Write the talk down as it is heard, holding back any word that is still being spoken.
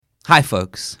Hi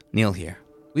folks, Neil here.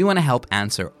 We want to help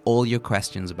answer all your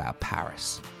questions about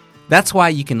Paris. That's why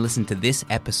you can listen to this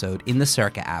episode in the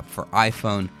Circa app for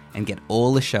iPhone and get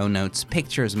all the show notes,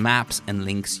 pictures, maps, and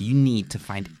links you need to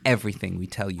find everything we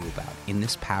tell you about in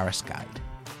this Paris guide.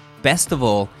 Best of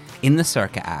all, in the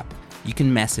Circa app, you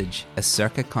can message a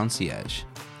Circa concierge,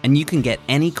 and you can get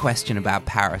any question about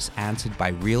Paris answered by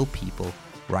real people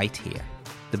right here.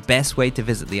 The best way to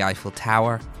visit the Eiffel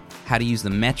Tower, how to use the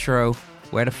metro,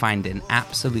 where to find an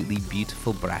absolutely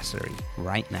beautiful brasserie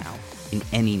right now in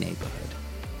any neighborhood.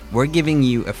 We're giving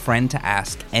you a friend to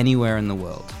ask anywhere in the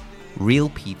world. Real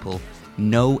people,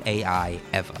 no AI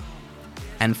ever.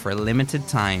 And for a limited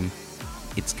time,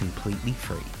 it's completely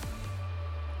free.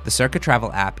 The Circa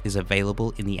Travel app is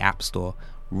available in the App Store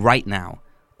right now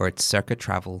or at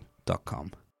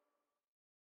circatravel.com.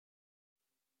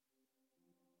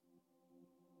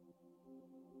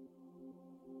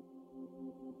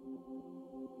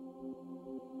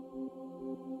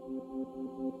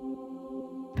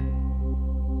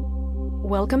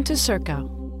 Welcome to Circa.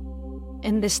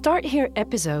 In the Start Here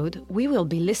episode, we will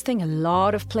be listing a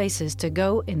lot of places to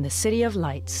go in the City of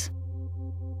Lights.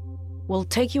 We'll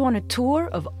take you on a tour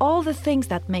of all the things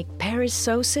that make Paris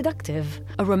so seductive: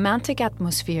 a romantic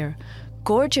atmosphere,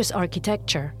 gorgeous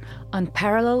architecture,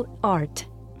 unparalleled art,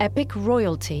 epic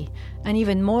royalty, and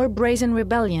even more brazen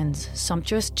rebellions,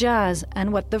 sumptuous jazz,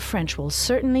 and what the French will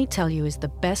certainly tell you is the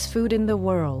best food in the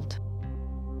world.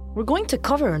 We're going to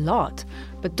cover a lot,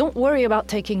 but don't worry about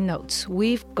taking notes.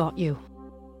 We've got you.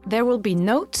 There will be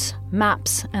notes,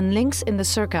 maps, and links in the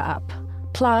Circa app.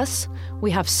 Plus,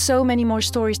 we have so many more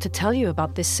stories to tell you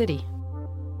about this city.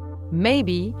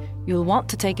 Maybe you'll want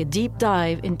to take a deep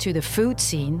dive into the food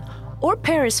scene, or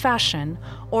Paris fashion,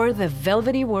 or the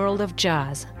velvety world of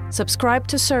jazz. Subscribe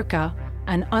to Circa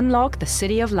and unlock the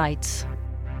City of Lights.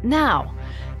 Now,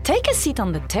 take a seat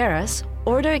on the terrace,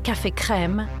 order a café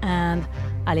crème, and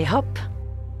allez hop!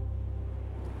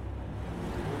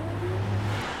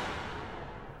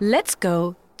 Let's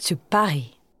go to Paris.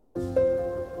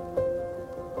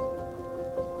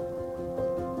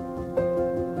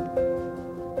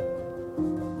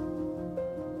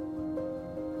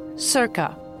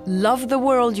 Circa. Love the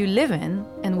world you live in,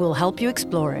 and we'll help you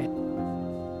explore it.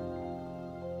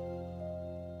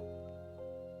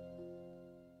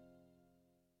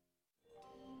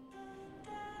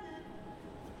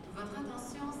 Votre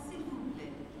attention, s'il vous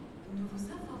plaît. Nous vous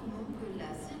informons que la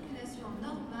circulation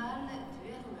normale du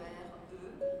RER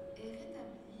E est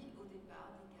rétablie au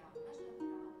départ des gares Majorca.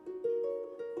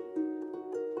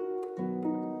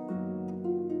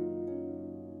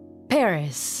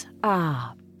 Paris.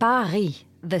 Ah, Paris,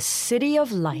 the City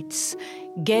of Lights.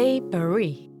 Gay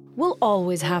Paris. We'll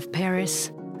always have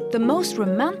Paris, the most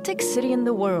romantic city in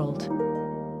the world.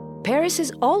 Paris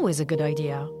is always a good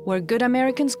idea, where good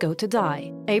Americans go to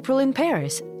die. April in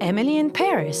Paris, Emily in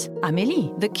Paris,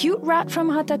 Amélie, the cute rat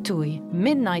from Ratatouille,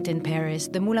 Midnight in Paris,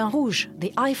 the Moulin Rouge,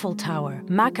 the Eiffel Tower,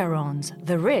 macarons,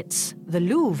 the Ritz, the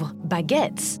Louvre,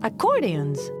 baguettes,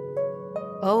 accordions.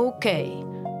 Okay,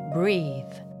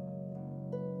 breathe.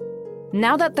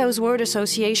 Now that those word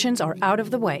associations are out of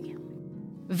the way,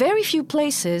 very few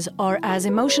places are as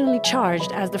emotionally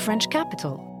charged as the French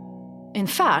capital. In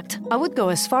fact, I would go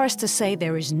as far as to say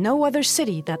there is no other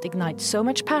city that ignites so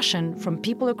much passion from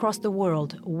people across the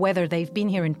world, whether they've been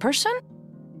here in person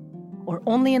or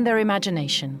only in their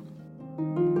imagination.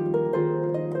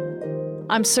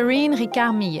 I'm Serene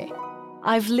Ricard-Millet.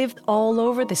 I've lived all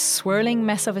over this swirling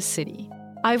mess of a city.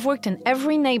 I've worked in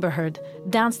every neighborhood,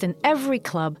 danced in every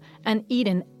club, and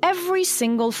eaten every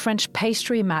single French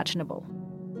pastry imaginable.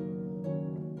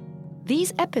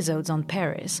 These episodes on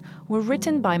Paris were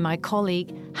written by my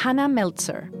colleague Hannah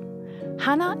Meltzer.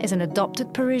 Hannah is an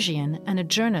adopted Parisian and a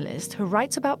journalist who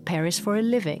writes about Paris for a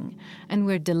living, and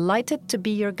we're delighted to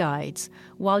be your guides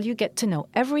while you get to know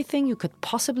everything you could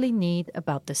possibly need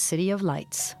about the City of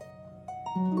Lights.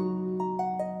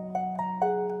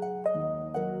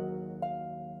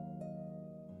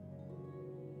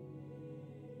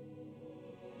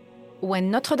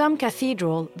 When Notre Dame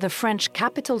Cathedral, the French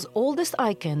capital's oldest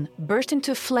icon, burst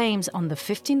into flames on the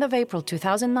 15th of April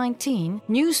 2019,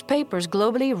 newspapers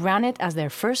globally ran it as their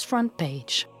first front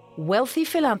page. Wealthy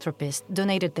philanthropists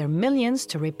donated their millions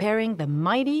to repairing the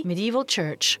mighty medieval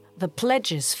church, the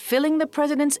pledges filling the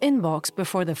president's inbox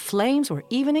before the flames were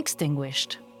even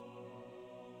extinguished.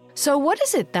 So what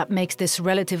is it that makes this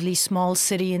relatively small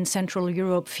city in Central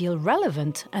Europe feel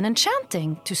relevant and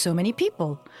enchanting to so many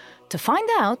people? To find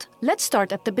out, let's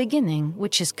start at the beginning,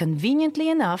 which is conveniently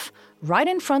enough right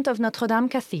in front of Notre Dame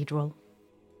Cathedral.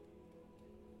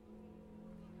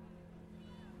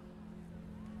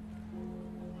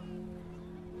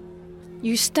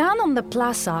 You stand on the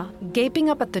plaza, gaping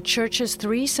up at the church's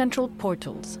 3 central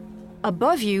portals.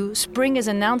 Above you, spring is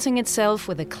announcing itself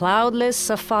with a cloudless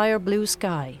sapphire blue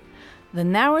sky. The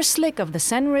narrow slick of the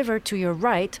Seine River to your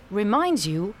right reminds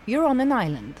you you're on an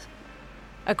island.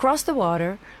 Across the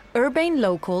water, urbane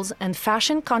locals and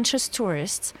fashion-conscious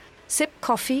tourists sip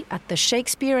coffee at the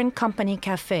Shakespeare and Company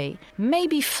Cafe,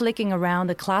 maybe flicking around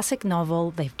a classic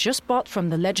novel they've just bought from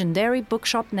the legendary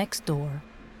bookshop next door.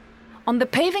 On the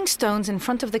paving stones in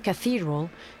front of the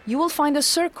cathedral, you will find a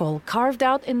circle carved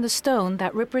out in the stone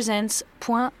that represents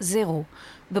Point Zéro,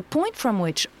 the point from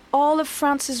which all of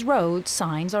France's road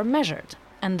signs are measured,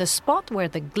 and the spot where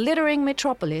the glittering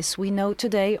metropolis we know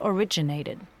today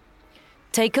originated.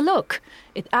 Take a look.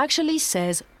 It actually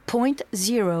says Point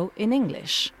Zero in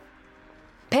English.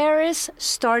 Paris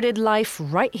started life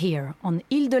right here on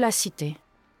Ile de la Cité.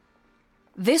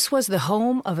 This was the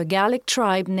home of a Gallic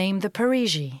tribe named the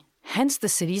Parigi, hence the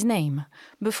city's name,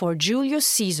 before Julius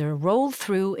Caesar rolled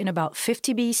through in about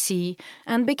 50 BC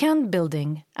and began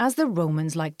building, as the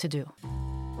Romans liked to do.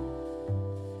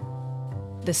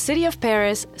 The city of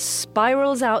Paris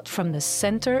spirals out from the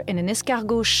center in an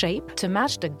escargot shape to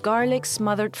match the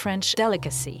garlic-smothered French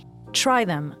delicacy. Try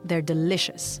them, they're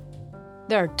delicious.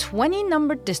 There are 20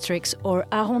 numbered districts or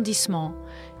arrondissements,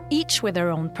 each with their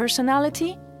own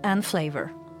personality and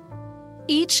flavor.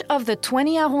 Each of the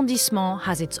 20 arrondissements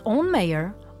has its own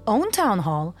mayor, own town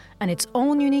hall, and its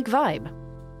own unique vibe.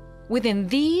 Within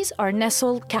these are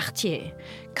nestled quartiers,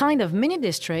 kind of mini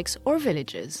districts or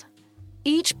villages.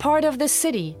 Each part of the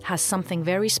city has something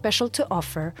very special to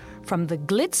offer, from the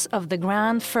glitz of the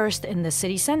Grand First in the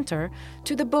city center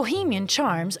to the bohemian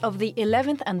charms of the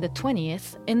 11th and the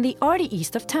 20th in the arty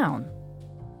east of town.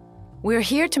 We're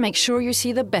here to make sure you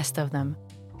see the best of them,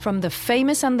 from the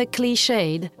famous and the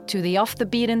cliched to the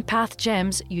off-the-beaten-path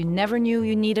gems you never knew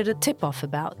you needed a tip-off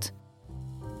about.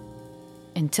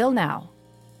 Until now.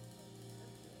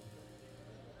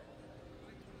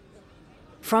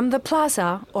 From the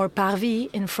plaza, or parvis,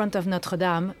 in front of Notre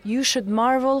Dame, you should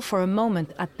marvel for a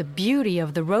moment at the beauty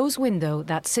of the rose window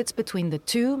that sits between the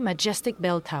 2 majestic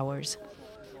bell towers.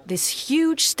 This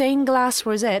huge stained glass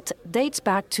rosette dates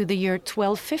back to the year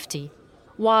 1250.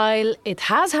 While it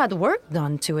has had work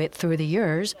done to it through the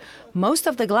years, most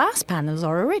of the glass panels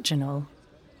are original.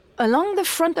 Along the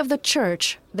front of the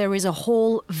church, there is a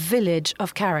whole village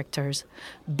of characters,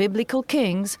 biblical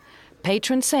kings,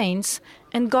 patron saints,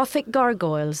 and Gothic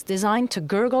gargoyles designed to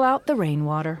gurgle out the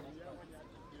rainwater.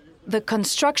 The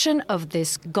construction of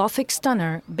this Gothic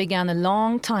stunner began a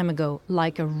long time ago,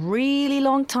 like a really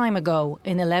long time ago,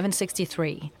 in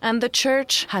 1163, and the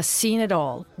church has seen it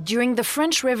all. During the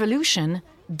French Revolution,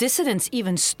 dissidents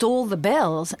even stole the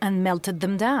bells and melted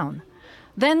them down.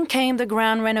 Then came the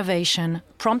grand renovation,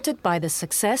 prompted by the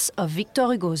success of Victor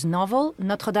Hugo's novel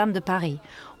Notre-Dame de Paris,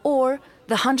 or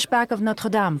The Hunchback of Notre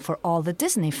Dame for all the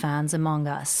Disney fans among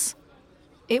us.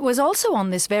 It was also on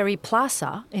this very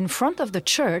plaza, in front of the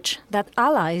church, that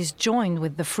allies joined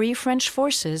with the Free French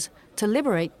forces to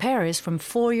liberate Paris from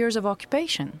 4 years of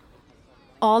occupation.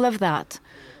 All of that,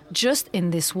 just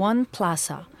in this one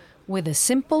plaza, with a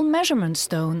simple measurement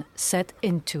stone set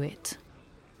into it.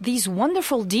 These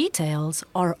wonderful details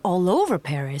are all over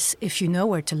Paris if you know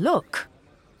where to look.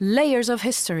 Layers of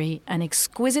history and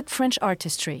exquisite French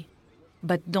artistry.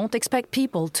 But don't expect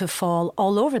people to fall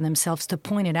all over themselves to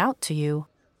point it out to you.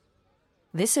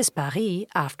 This is Paris,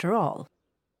 after all.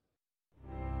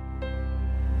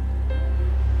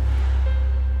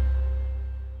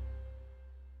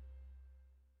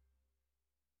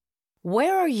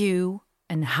 Where are you,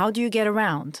 and how do you get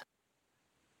around?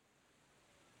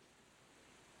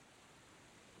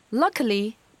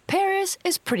 Luckily, Paris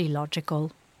is pretty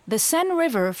logical. The Seine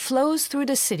River flows through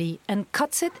the city and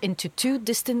cuts it into 2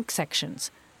 distinct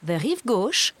sections. The rive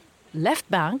gauche, left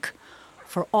bank,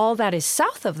 for all that is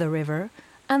south of the river,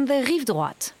 and the rive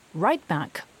droite, right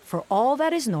bank, for all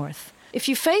that is north. If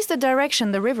you face the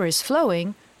direction the river is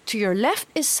flowing, to your left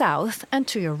is south and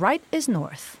to your right is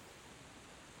north.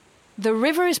 The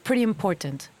river is pretty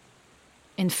important.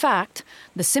 In fact,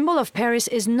 the symbol of Paris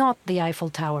is not the Eiffel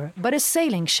Tower, but a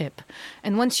sailing ship.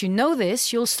 And once you know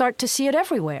this, you'll start to see it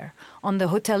everywhere. On the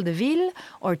Hôtel de Ville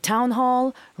or Town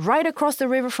Hall, right across the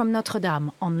river from Notre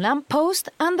Dame, on lampposts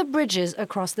and the bridges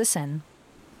across the Seine.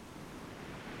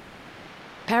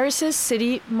 Paris's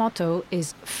city motto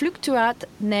is Fluctuat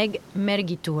neg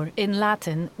mergitur in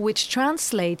Latin, which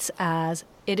translates as,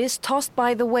 "It is tossed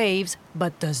by the waves,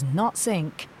 but does not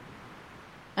sink."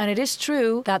 And it is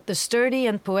true that the sturdy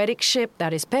and poetic ship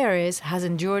that is Paris has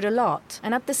endured a lot.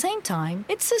 And at the same time,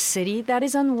 it's a city that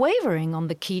is unwavering on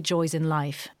the key joys in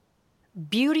life.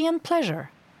 Beauty and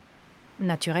pleasure.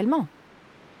 naturellement.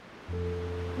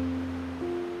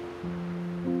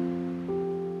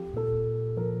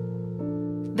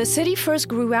 The city first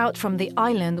grew out from the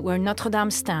island where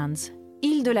Notre-Dame stands,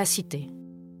 Île de la Cité.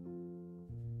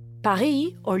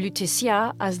 Paris, or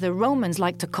Lutetia, as the Romans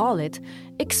like to call it,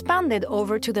 expanded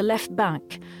over to the left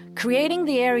bank, creating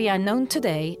the area known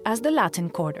today as the Latin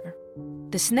Quarter.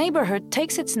 This neighborhood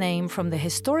takes its name from the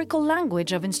historical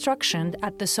language of instruction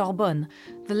at the Sorbonne,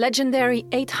 the legendary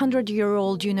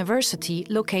 800-year-old university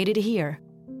located here.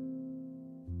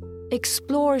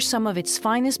 Explore some of its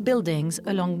finest buildings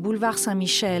along Boulevard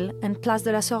Saint-Michel and Place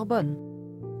de la Sorbonne.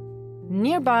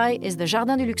 Nearby is the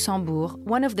Jardin du Luxembourg,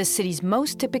 one of the city's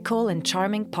most typical and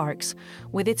charming parks,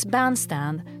 with its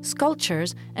bandstand,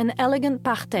 sculptures, and elegant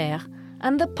parterre,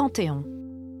 and the Panthéon,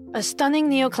 a stunning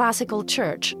neoclassical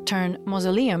church turned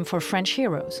mausoleum for French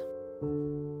heroes.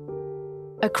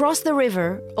 Across the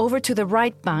river, over to the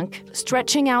right bank,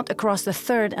 stretching out across the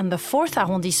 3rd and the 4th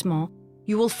arrondissement,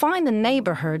 you will find a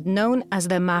neighborhood known as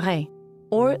the Marais,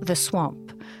 or the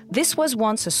Swamp. This was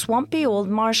once a swampy old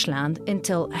marshland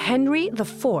until Henry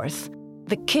IV,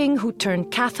 the king who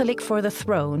turned Catholic for the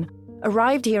throne,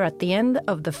 arrived here at the end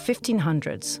of the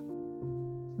 1500s.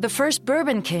 The first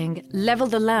Bourbon king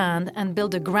leveled the land and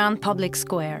built a grand public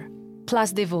square,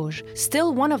 Place des Vosges,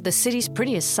 still one of the city's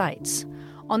prettiest sights.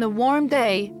 On a warm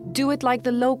day, do it like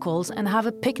the locals and have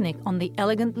a picnic on the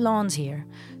elegant lawns here,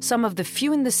 some of the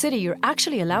few in the city you're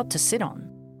actually allowed to sit on.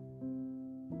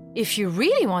 If you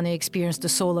really want to experience the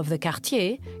soul of the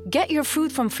quartier, get your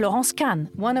food from Florence Cannes,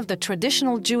 one of the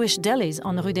traditional Jewish delis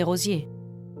on Rue des Rosiers.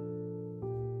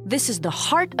 This is the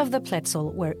heart of the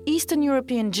Pletzel, where Eastern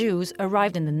European Jews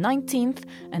arrived in the 19th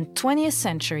and 20th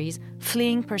centuries,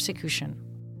 fleeing persecution.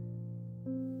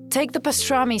 Take the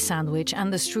pastrami sandwich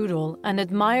and the strudel and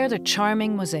admire the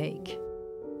charming mosaic.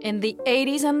 In the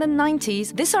 80s and the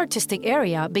 90s, this artistic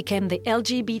area became the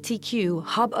LGBTQ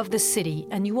hub of the city,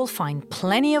 and you will find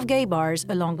plenty of gay bars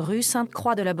along Rue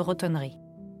Sainte-Croix de la Bretonnerie.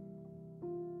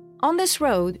 On this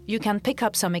road, you can pick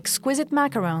up some exquisite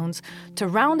macarons to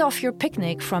round off your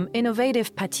picnic from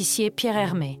innovative pâtissier Pierre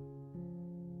Hermé.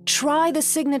 Try the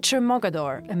signature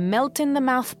Mogador, a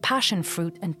melt-in-the-mouth passion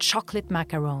fruit and chocolate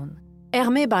macaron.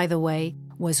 Hermé, by the way,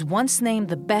 was once named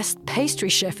the best pastry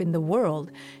chef in the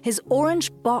world. His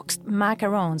orange boxed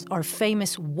macarons are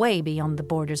famous way beyond the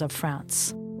borders of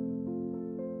France.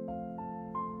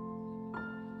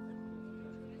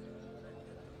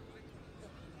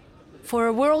 For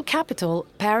a world capital,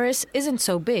 Paris isn't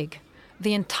so big.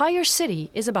 The entire city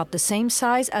is about the same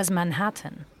size as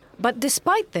Manhattan. But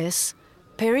despite this,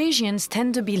 Parisians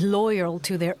tend to be loyal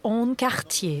to their own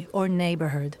quartier or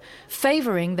neighborhood,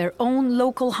 favoring their own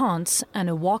local haunts and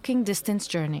a walking distance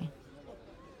journey.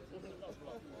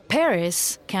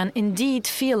 Paris can indeed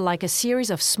feel like a series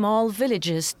of small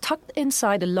villages tucked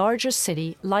inside a larger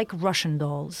city like Russian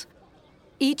dolls.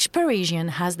 Each Parisian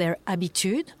has their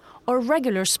habitude, or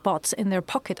regular spots in their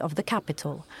pocket of the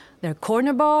capital, their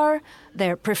corner bar,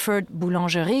 their preferred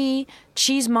boulangerie,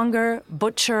 cheesemonger,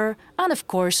 butcher, and of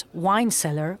course wine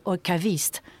cellar or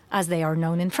caviste, as they are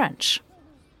known in French.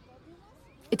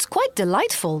 It's quite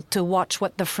delightful to watch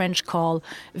what the French call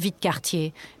vie de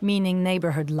quartier, meaning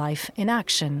neighborhood life in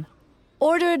action.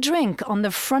 Order a drink on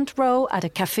the front row at a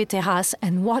café terrasse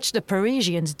and watch the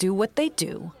Parisians do what they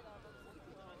do.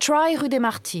 Try Rue des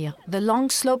Martyrs, the long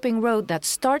sloping road that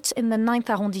starts in the 9th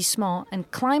arrondissement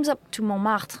and climbs up to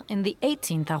Montmartre in the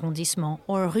 18th arrondissement,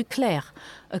 or Rue Claire,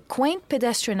 a quaint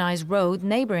pedestrianized road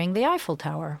neighboring the Eiffel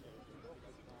Tower.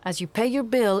 As you pay your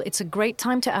bill, it's a great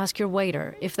time to ask your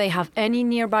waiter if they have any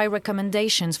nearby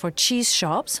recommendations for cheese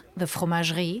shops, the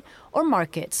fromagerie, or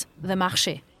markets, the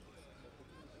marché.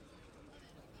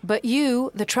 But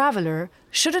you, the traveler,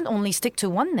 shouldn't only stick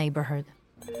to one neighborhood.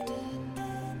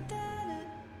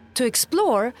 To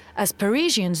explore, as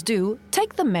Parisians do,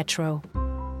 take the metro.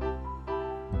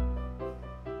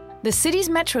 The city's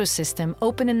metro system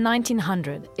opened in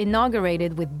 1900,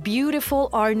 inaugurated with beautiful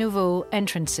Art Nouveau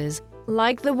entrances,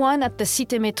 like the one at the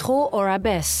Cité Métro or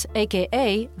Abbesse,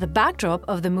 aka the backdrop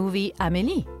of the movie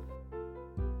Amélie.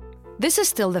 This is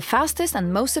still the fastest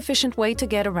and most efficient way to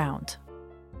get around.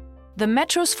 The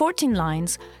metro's 14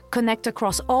 lines connect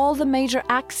across all the major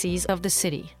axes of the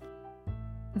city.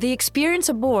 The experience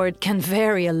aboard can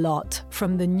vary a lot,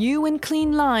 from the new and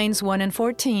clean lines 1 and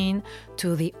 14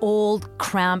 to the old,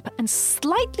 cramped, and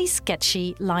slightly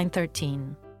sketchy line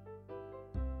 13.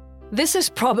 This is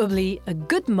probably a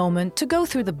good moment to go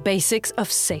through the basics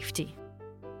of safety.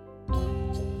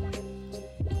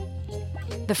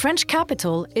 The French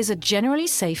capital is a generally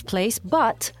safe place,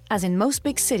 but, as in most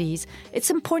big cities, it's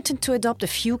important to adopt a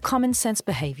few common sense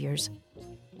behaviors.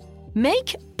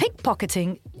 Make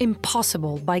pickpocketing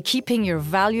impossible by keeping your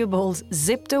valuables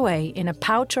zipped away in a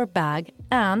pouch or bag,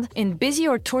 and in busy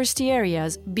or touristy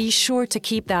areas, be sure to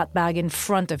keep that bag in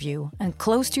front of you and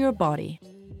close to your body.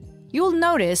 You'll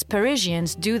notice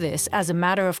Parisians do this as a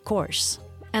matter of course.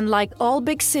 And like all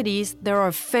big cities, there are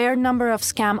a fair number of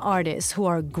scam artists who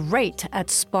are great at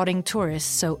spotting tourists,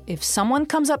 so if someone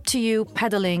comes up to you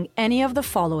peddling any of the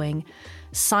following: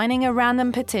 signing a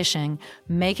random petition,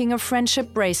 making a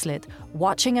friendship bracelet,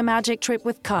 watching a magic trip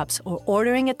with cups, or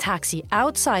ordering a taxi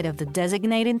outside of the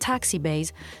designated taxi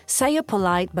bays, say a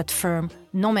polite but firm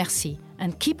non merci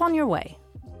and keep on your way.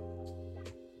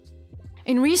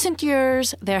 In recent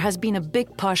years, there has been a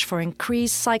big push for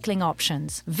increased cycling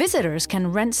options. Visitors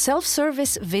can rent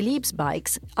self-service Vélib'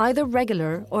 bikes, either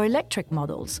regular or electric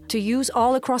models, to use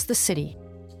all across the city.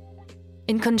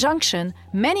 In conjunction,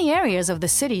 many areas of the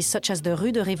city, such as the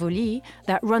Rue de Rivoli,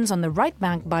 that runs on the right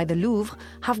bank by the Louvre,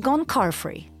 have gone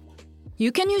car-free.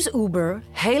 You can use Uber,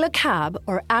 hail a cab,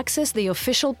 or access the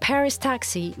official Paris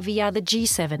taxi via the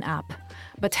G7 app.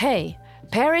 But hey,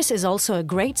 Paris is also a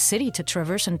great city to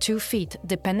traverse on 2 feet,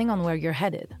 depending on where you're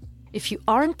headed. If you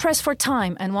aren't pressed for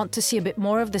time and want to see a bit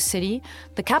more of the city,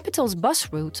 the capital's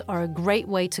bus routes are a great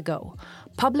way to go.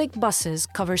 Public buses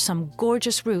cover some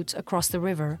gorgeous routes across the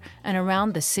river and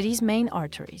around the city's main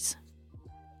arteries.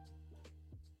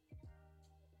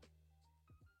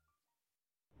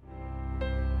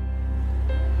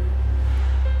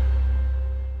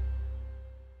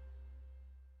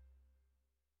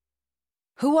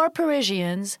 Who are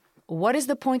Parisians? What is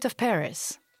the point of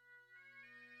Paris?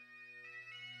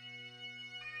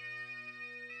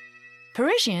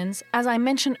 Parisians, as I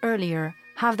mentioned earlier,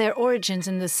 have their origins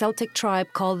in the Celtic tribe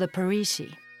called the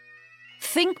Parisii.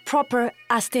 Think proper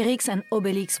Asterix and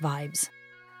Obelix vibes.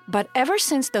 But ever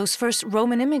since those first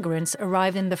Roman immigrants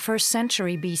arrived in the 1st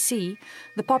century BC,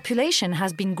 the population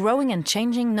has been growing and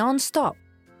changing non-stop.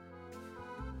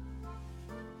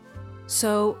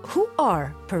 So, who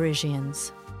are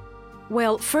Parisians?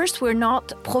 Well, first, we're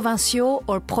not provinciaux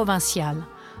or provincial,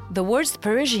 the words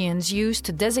Parisians use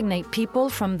to designate people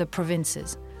from the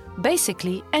provinces,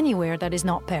 basically anywhere that is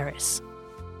not Paris.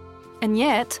 And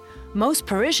yet, most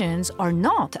Parisians are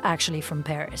not actually from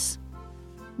Paris.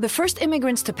 The first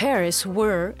immigrants to Paris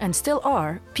were, and still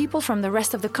are, people from the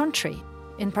rest of the country,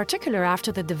 in particular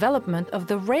after the development of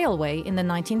the railway in the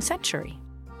 19th century.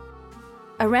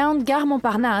 Around Gare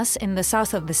Montparnasse, in the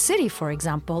south of the city, for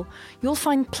example, you'll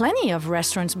find plenty of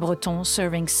restaurants Bretons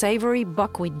serving savory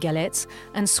buckwheat galettes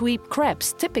and sweet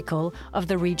crepes typical of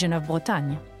the region of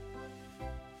Bretagne.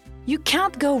 You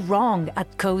can't go wrong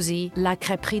at cozy La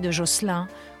Crêperie de Josselin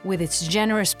with its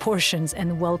generous portions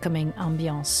and welcoming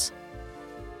ambiance.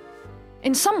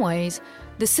 In some ways,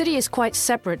 the city is quite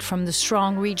separate from the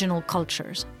strong regional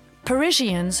cultures.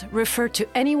 Parisians refer to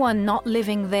anyone not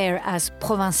living there as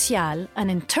provincial, and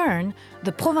in turn,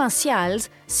 the provincials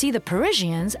see the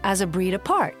Parisians as a breed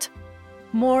apart,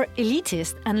 more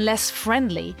elitist and less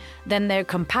friendly than their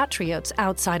compatriots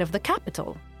outside of the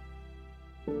capital.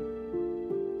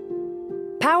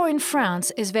 Power in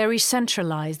France is very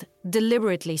centralized,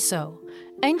 deliberately so.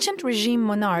 Ancient regime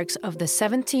monarchs of the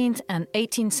 17th and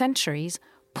 18th centuries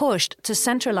pushed to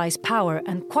centralize power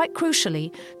and, quite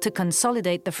crucially, to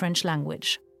consolidate the French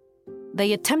language.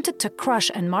 They attempted to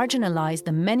crush and marginalize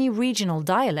the many regional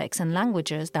dialects and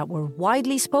languages that were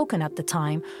widely spoken at the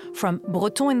time, from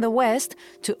Breton in the west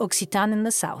to Occitan in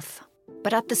the south.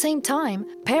 But at the same time,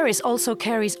 Paris also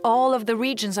carries all of the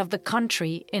regions of the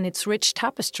country in its rich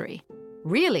tapestry.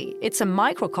 Really, it's a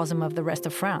microcosm of the rest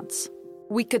of France.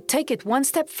 We could take it one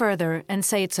step further and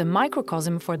say it's a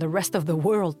microcosm for the rest of the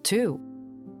world, too.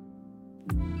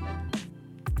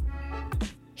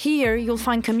 Here, you'll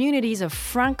find communities of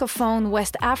Francophone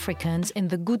West Africans in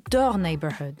the Goutte d'Or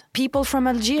neighborhood, people from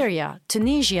Algeria,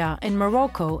 Tunisia, and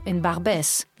Morocco in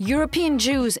Barbès, European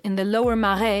Jews in the Lower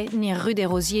Marais near Rue des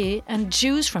Rosiers, and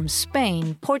Jews from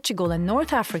Spain, Portugal, and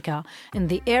North Africa in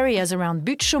the areas around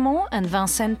Butte-Chaumont and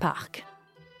Vincennes Park.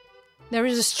 There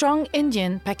is a strong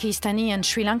Indian, Pakistani, and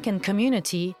Sri Lankan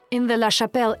community in the La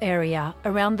Chapelle area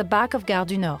around the back of Gare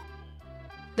du Nord.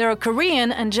 There are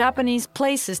Korean and Japanese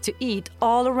places to eat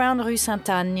all around Rue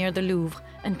Sainte-Anne near the Louvre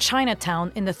and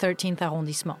Chinatown in the 13th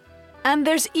arrondissement. And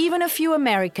there's even a few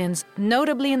Americans,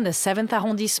 notably in the 7th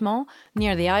arrondissement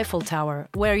near the Eiffel Tower,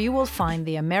 where you will find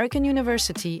the American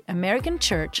University, American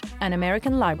Church, and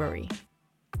American Library.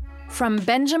 From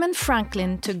Benjamin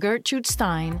Franklin to Gertrude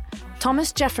Stein,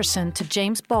 Thomas Jefferson to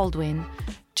James Baldwin,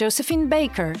 Josephine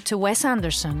Baker to Wes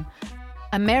Anderson,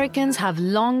 Americans have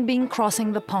long been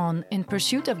crossing the pond in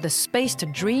pursuit of the space to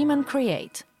dream and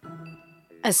create.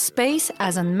 a space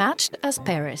as unmatched as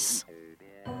Paris.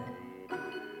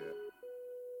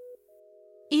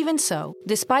 Even so,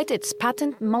 despite its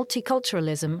patent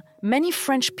multiculturalism, many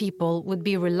French people would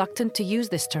be reluctant to use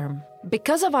this term.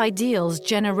 Because of ideals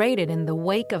generated in the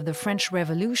wake of the French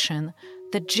Revolution,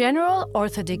 the general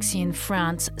orthodoxy in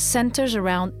France centers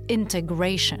around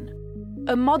integration,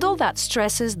 a model that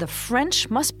stresses the French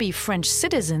must be French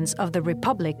citizens of the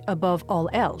Republic above all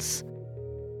else,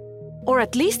 or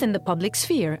at least in the public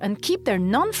sphere, and keep their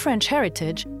non-French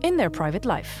heritage in their private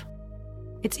life.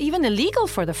 It's even illegal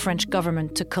for the French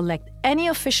government to collect any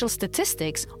official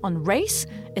statistics on race,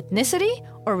 ethnicity,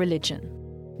 or religion.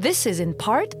 This is in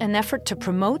part an effort to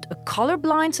promote a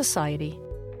colorblind society.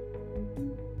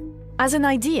 As an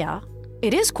idea,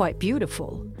 it is quite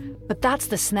beautiful, but that's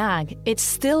the snag. It's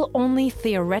still only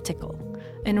theoretical.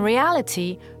 In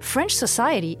reality, French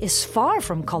society is far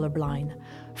from colorblind.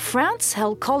 France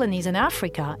held colonies in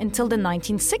Africa until the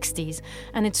 1960s,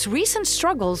 and its recent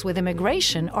struggles with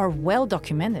immigration are well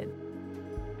documented.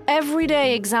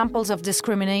 Everyday examples of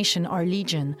discrimination are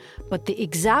legion, but the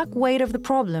exact weight of the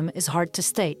problem is hard to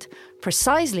state,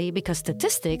 precisely because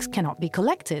statistics cannot be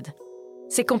collected.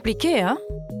 C'est compliqué, hein?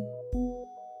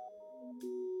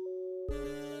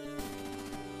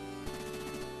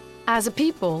 As a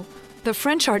people, the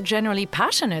French are generally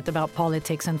passionate about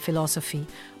politics and philosophy,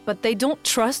 but they don't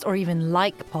trust or even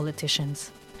like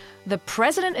politicians. The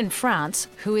president in France,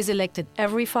 who is elected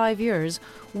every 5 years,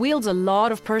 wields a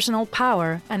lot of personal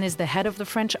power and is the head of the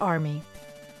French army.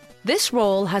 This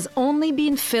role has only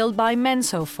been filled by men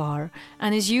so far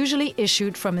and is usually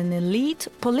issued from an elite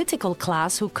political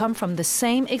class who come from the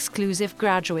same exclusive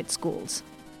graduate schools.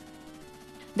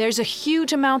 There's a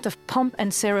huge amount of pomp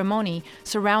and ceremony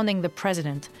surrounding the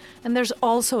president, and there's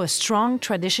also a strong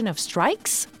tradition of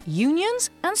strikes, unions,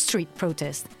 and street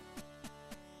protest.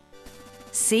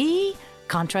 See?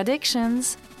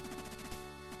 Contradictions.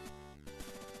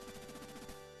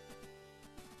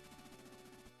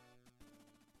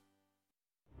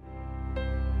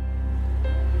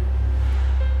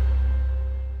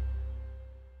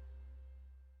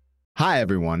 Hi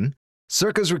everyone.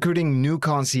 Circa's recruiting new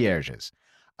concierges.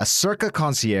 A Circa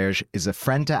concierge is a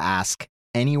friend to ask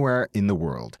anywhere in the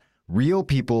world. Real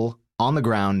people, on the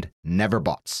ground, never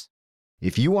bots.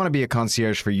 If you want to be a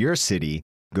concierge for your city,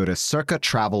 go to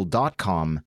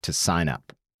circatravel.com to sign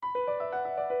up.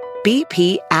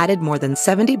 BP added more than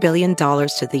 $70 billion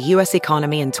to the U.S.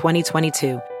 economy in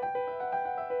 2022.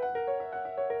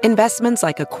 Investments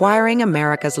like acquiring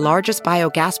America's largest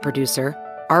biogas producer,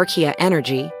 Archaea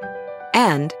Energy,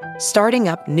 and starting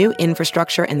up new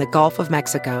infrastructure in the Gulf of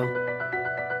Mexico.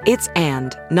 It's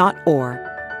and, not or.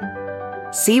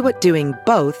 See what doing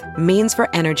both means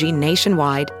for energy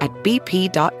nationwide at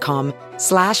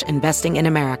bp.com/investing in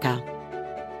America.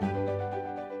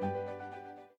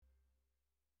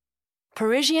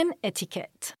 Parisian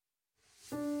etiquette.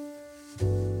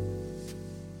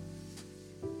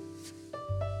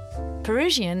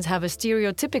 Parisians have a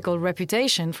stereotypical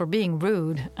reputation for being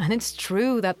rude, and it's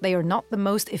true that they are not the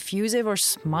most effusive or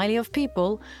smiley of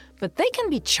people, but they can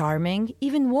be charming,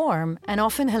 even warm, and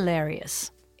often hilarious.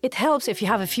 It helps if you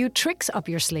have a few tricks up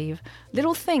your sleeve,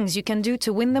 little things you can do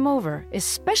to win them over,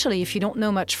 especially if you don't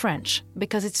know much French,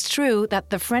 because it's true that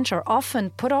the French are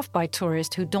often put off by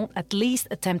tourists who don't at least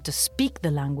attempt to speak the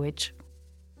language.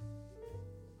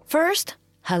 First,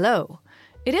 hello.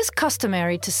 It is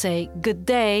customary to say good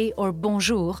day or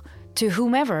bonjour to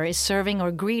whomever is serving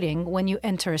or greeting when you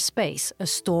enter a space, a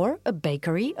store, a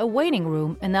bakery, a waiting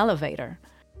room, an elevator.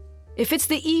 If it's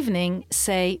the evening,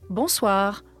 say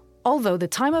bonsoir, although the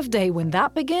time of day when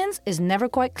that begins is never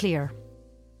quite clear.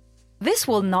 This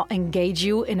will not engage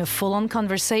you in a full-on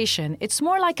conversation, it's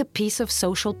more like a piece of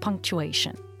social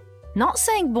punctuation. Not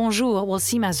saying bonjour will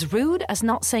seem as rude as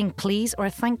not saying please or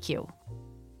thank you.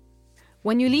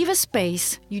 When you leave a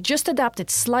space, you just adapt it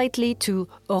slightly to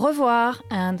au revoir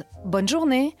and bonne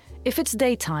journée if it's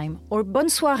daytime or bonne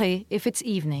soirée if it's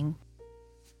evening.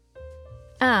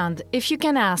 And if you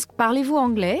can ask parlez-vous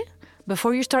anglais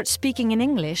before you start speaking in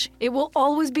English, it will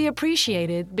always be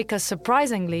appreciated because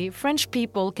surprisingly, French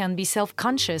people can be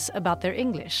self-conscious about their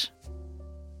English.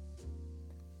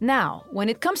 Now, when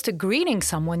it comes to greeting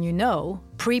someone you know,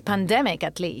 pre-pandemic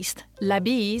at least, la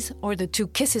bise, or the 2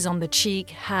 kisses on the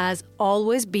cheek, has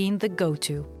always been the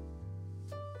go-to.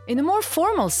 In a more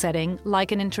formal setting,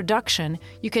 like an introduction,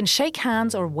 you can shake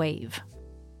hands or wave.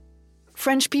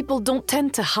 French people don't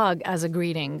tend to hug as a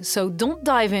greeting, so don't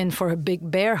dive in for a big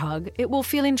bear hug, it will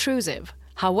feel intrusive.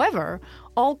 However,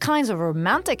 all kinds of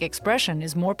romantic expression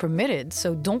is more permitted,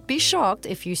 so don't be shocked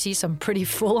if you see some pretty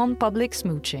full-on public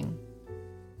smooching.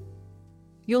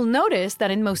 You'll notice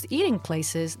that in most eating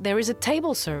places, there is a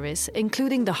table service,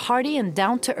 including the hearty and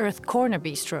down-to-earth corner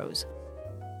bistros.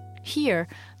 Here,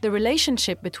 the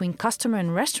relationship between customer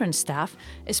and restaurant staff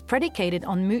is predicated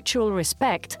on mutual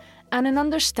respect and an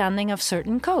understanding of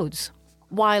certain codes.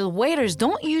 While waiters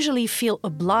don't usually feel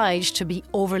obliged to be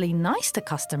overly nice to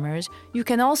customers, you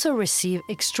can also receive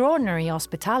extraordinary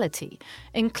hospitality,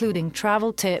 including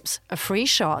travel tips, a free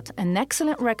shot, an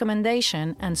excellent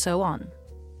recommendation, and so on.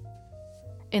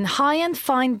 In high-end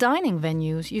fine dining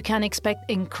venues, you can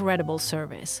expect incredible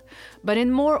service. But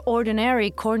in more ordinary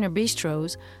corner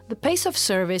bistros, the pace of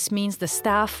service means the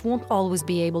staff won't always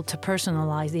be able to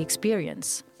personalize the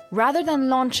experience. Rather than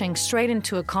launching straight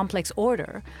into a complex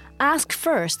order, ask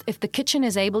first if the kitchen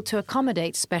is able to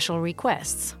accommodate special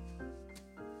requests.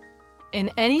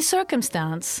 In any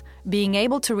circumstance, being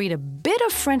able to read a bit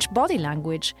of French body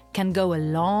language can go a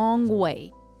long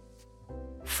way.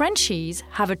 Frenchies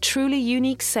have a truly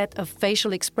unique set of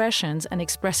facial expressions and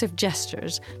expressive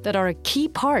gestures that are a key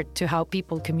part to how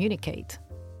people communicate.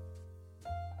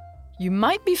 You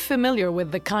might be familiar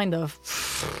with the kind of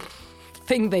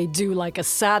thing they do, like a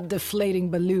sad deflating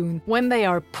balloon, when they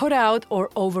are put out or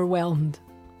overwhelmed.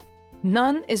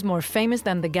 None is more famous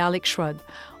than the Gallic shrug,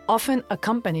 often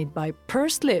accompanied by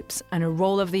pursed lips and a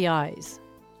roll of the eyes.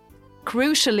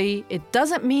 Crucially, it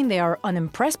doesn't mean they are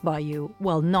unimpressed by you,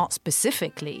 well, not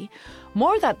specifically,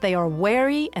 more that they are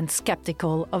wary and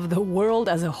skeptical of the world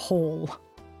as a whole.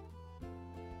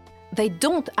 They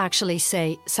don't actually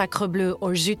say sacre bleu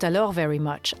or zut alors very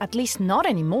much, at least not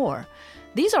anymore.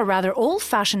 These are rather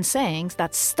old-fashioned sayings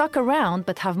that stuck around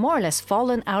but have more or less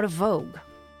fallen out of vogue.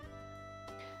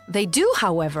 They do,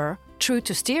 however, true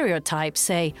to stereotype,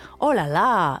 say oh la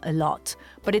la a lot,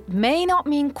 but it may not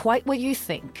mean quite what you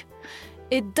think.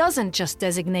 It doesn't just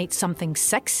designate something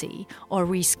sexy or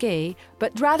risqué,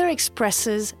 but rather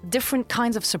expresses different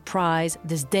kinds of surprise,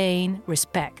 disdain,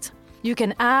 respect. You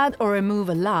can add or remove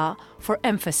a la for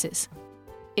emphasis.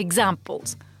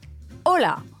 Examples.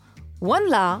 Hola. One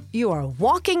la, you are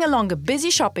walking along a busy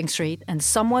shopping street and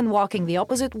someone walking the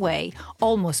opposite way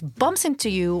almost bumps into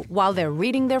you while they're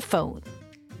reading their phone.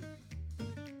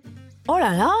 Oh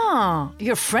la la,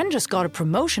 your friend just got a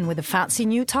promotion with a fancy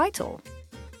new title.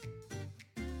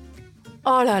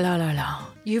 Oh la la la la,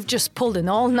 you've just pulled an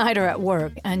all-nighter at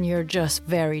work and you're just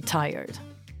very tired.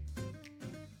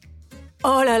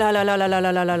 Oh la la la la la la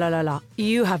la la la la la,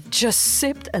 you have just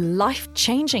sipped a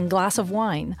life-changing glass of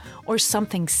wine, or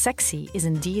something sexy is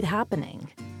indeed happening.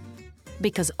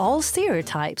 Because all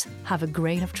stereotypes have a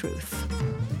grain of truth.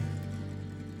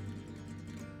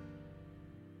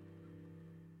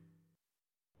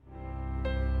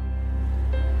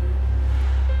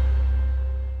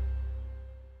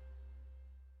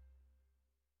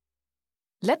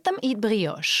 Let them eat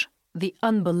brioche, the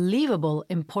unbelievable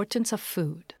importance of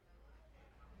food.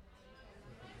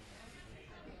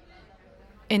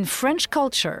 In French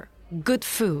culture, good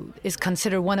food is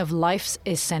considered one of life's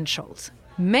essentials.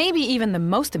 Maybe even the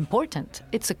most important.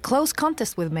 It's a close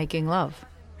contest with making love.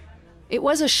 It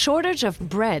was a shortage of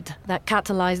bread that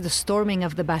catalyzed the storming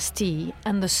of the Bastille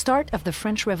and the start of the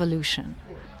French Revolution.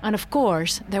 And of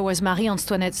course, there was Marie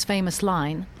Antoinette's famous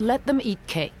line, "Let them eat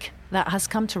cake," that has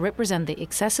come to represent the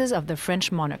excesses of the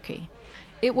French monarchy.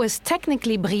 It was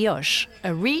technically brioche,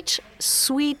 a rich,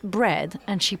 sweet bread,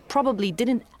 and she probably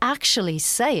didn't actually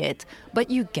say it, but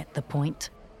you get the point.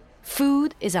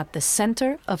 Food is at the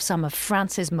center of some of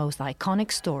France's most iconic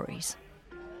stories.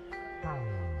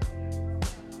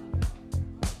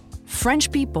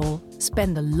 French people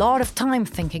spend a lot of time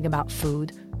thinking about food,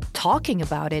 talking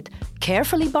about it,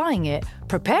 carefully buying it,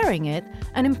 preparing it,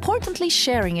 and importantly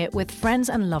sharing it with friends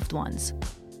and loved ones.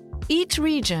 Each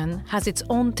region has its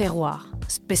own terroir,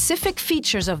 specific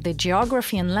features of the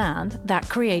geography and land that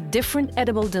create different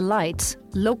edible delights,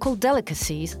 local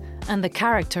delicacies, and the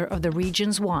character of the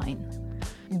region's wine.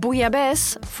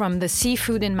 Bouillabaisse from the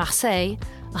seafood in Marseille,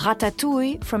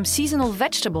 ratatouille from seasonal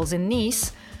vegetables in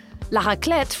Nice, la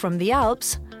raclette from the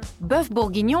Alps, bœuf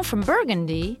bourguignon from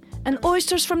Burgundy, and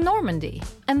oysters from Normandy.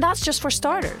 And that's just for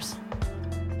starters.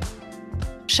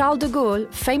 Charles de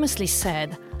Gaulle famously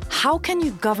said, "How can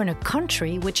you govern a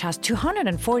country which has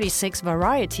 246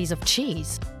 varieties of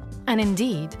cheese?" And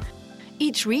indeed,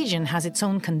 each region has its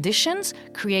own conditions,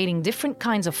 creating different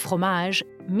kinds of fromage,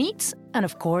 meats, and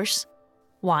of course,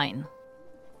 wine.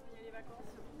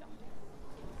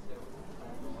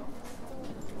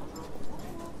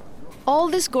 All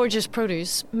this gorgeous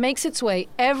produce makes its way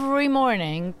every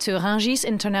morning to Rungis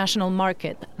International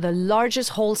Market, the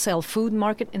largest wholesale food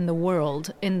market in the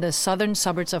world in the southern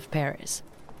suburbs of Paris.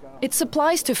 It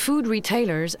supplies to food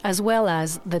retailers as well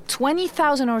as the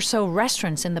 20,000 or so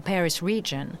restaurants in the Paris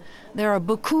region. There are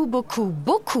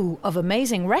beaucoup of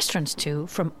amazing restaurants too,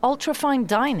 from ultra-fine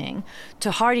dining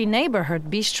to hearty neighborhood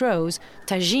bistros,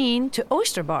 tagine to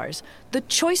oyster bars. The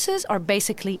choices are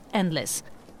basically endless.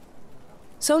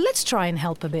 So let's try and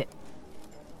help a bit.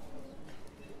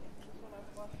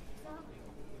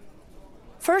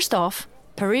 First off,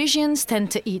 Parisians tend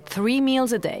to eat 3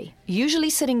 meals a day, usually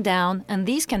sitting down, and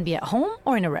these can be at home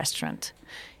or in a restaurant.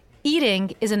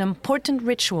 Eating is an important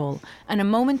ritual and a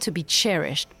moment to be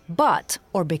cherished, but,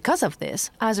 or because of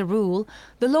this, as a rule,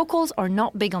 the locals are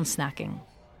not big on snacking.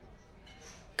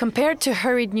 Compared to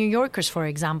hurried New Yorkers, for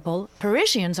example,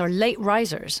 Parisians are late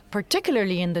risers,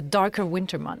 particularly in the darker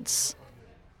winter months.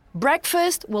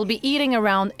 Breakfast will be eating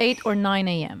around 8 or 9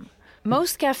 a.m.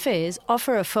 Most cafes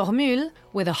offer a formule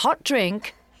with a hot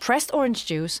drink, pressed orange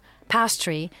juice,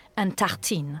 pastry, and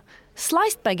tartine,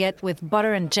 sliced baguette with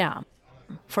butter and jam,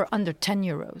 for under 10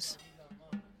 euros.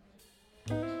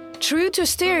 True to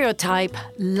stereotype,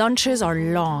 lunches are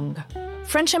long.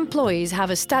 French employees have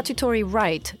a statutory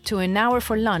right to an hour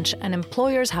for lunch, and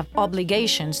employers have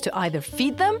obligations to either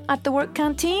feed them at the work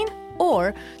canteen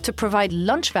or to provide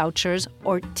lunch vouchers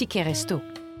or ticket resto.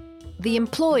 The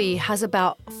employee has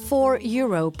about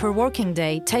 €4 per working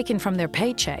day taken from their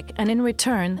paycheck, and in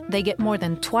return, they get more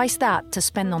than twice that to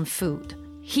spend on food.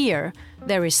 Here,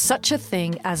 there is such a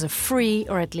thing as a free,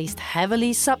 or at least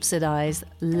heavily subsidized,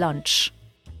 lunch.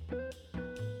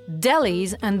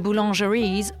 Delis and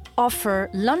boulangeries offer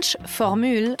lunch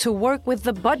formule to work with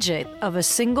the budget of a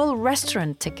single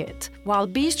restaurant ticket, while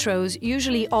bistros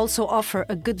usually also offer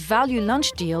a good value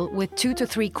lunch deal with 2 to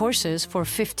 3 courses for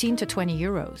 15 to 20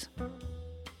 euros.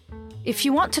 If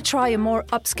you want to try a more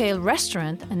upscale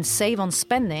restaurant and save on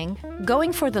spending,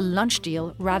 going for the lunch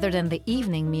deal rather than the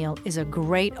evening meal is a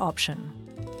great option.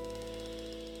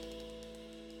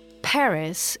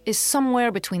 Paris is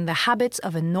somewhere between the habits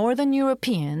of a Northern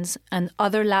Europeans and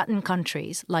other Latin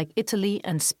countries like Italy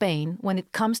and Spain when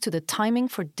it comes to the timing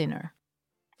for dinner.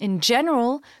 In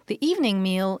general, the evening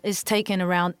meal is taken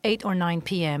around 8 or 9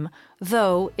 p.m.,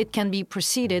 though it can be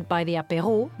preceded by the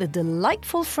apéro, the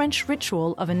delightful French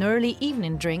ritual of an early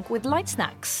evening drink with light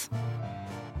snacks.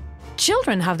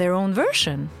 Children have their own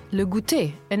version, le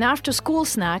goûter, an after-school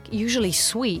snack usually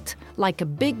sweet, like a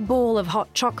big bowl of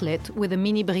hot chocolate with a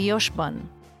mini brioche bun.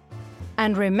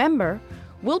 And remember,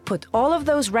 we'll put all of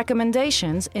those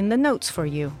recommendations in the notes for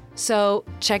you. So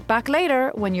check back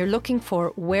later when you're looking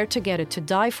for where to get a to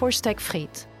die for steak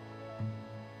frites.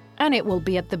 And it will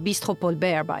be at the Bistro Paul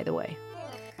Bert, by the way.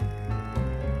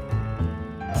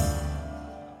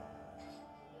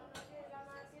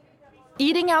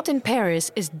 Eating out in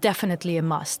Paris is definitely a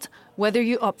must. Whether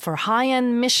you opt for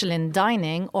high-end Michelin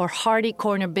dining or hearty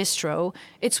corner bistro,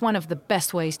 it's one of the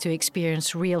best ways to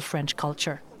experience real French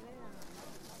culture.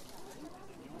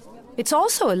 It's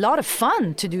also a lot of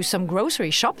fun to do some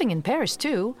grocery shopping in Paris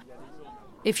too.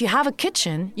 If you have a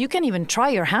kitchen, you can even try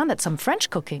your hand at some French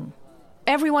cooking.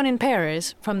 Everyone in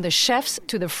Paris, from the chefs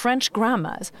to the French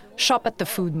grandmas, shop at the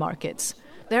food markets.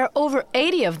 There are over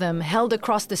 80 of them held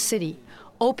across the city,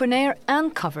 open air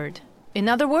and covered. In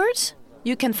other words,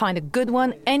 you can find a good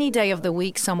one any day of the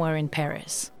week somewhere in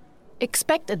Paris.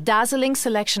 Expect a dazzling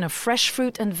selection of fresh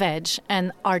fruit and veg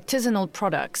and artisanal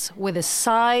products with a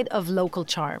side of local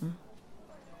charm.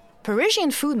 Parisian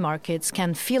food markets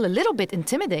can feel a little bit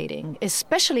intimidating,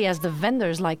 especially as the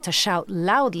vendors like to shout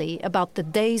loudly about the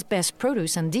day's best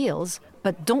produce and deals.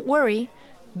 But don't worry,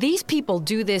 these people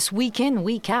do this week in,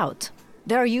 week out.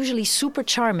 They are usually super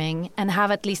charming and have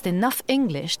at least enough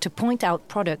English to point out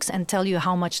products and tell you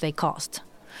how much they cost.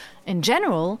 In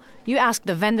general, you ask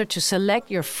the vendor to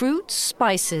select your fruits,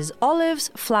 spices,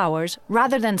 olives, flowers,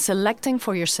 rather than selecting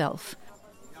for yourself.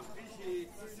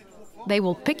 They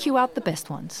will pick you out the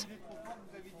best ones.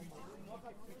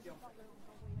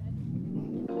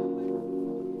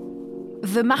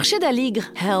 The Marché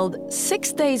d'Aligre, held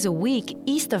 6 days a week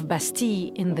east of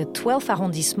Bastille in the 12th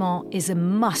arrondissement, is a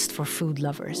must for food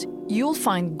lovers. You'll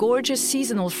find gorgeous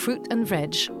seasonal fruit and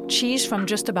veg, cheese from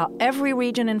just about every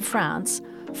region in France,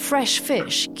 fresh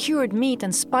fish, cured meat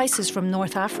and spices from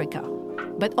North Africa,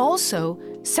 but also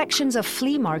sections of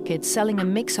flea markets selling a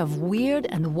mix of weird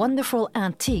and wonderful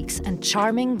antiques and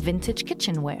charming vintage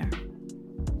kitchenware.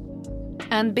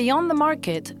 And beyond the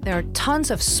market, there are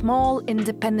tons of small,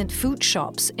 independent food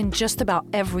shops in just about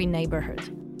every neighborhood.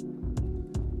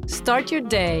 Start your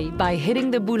day by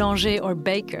hitting the boulanger or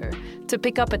baker to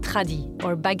pick up a tradi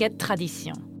or baguette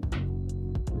tradition.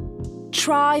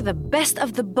 Try the best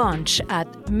of the bunch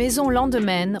at Maison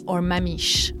Landemaine or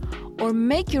Mamiche, or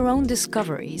make your own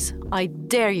discoveries, I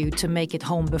dare you to make it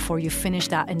home before you finish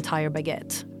that entire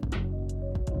baguette.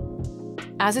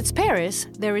 As it's Paris,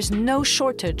 there is no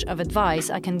shortage of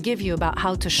advice I can give you about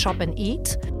how to shop and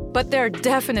eat, but there are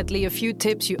definitely a few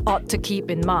tips you ought to keep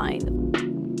in mind.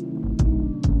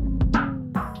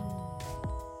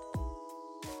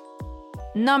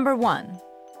 Number 1.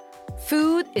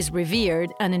 Food is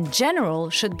revered and in general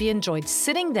should be enjoyed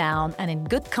sitting down and in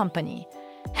good company,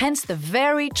 hence the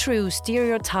very true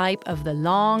stereotype of the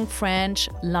long French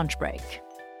lunch break.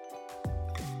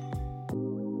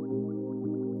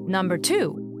 Number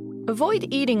 2. Avoid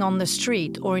eating on the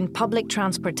street or in public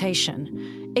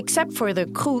transportation, except for the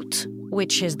croûte,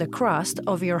 which is the crust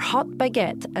of your hot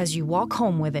baguette as you walk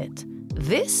home with it.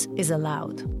 This is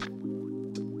allowed.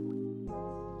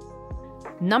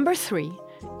 Number 3.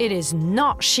 It is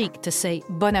not chic to say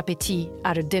bon appétit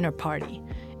at a dinner party.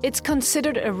 It's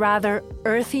considered a rather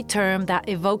earthy term that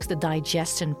evokes the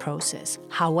digestion process.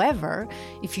 However,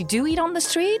 if you do eat on the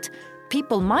street,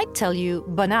 people might tell you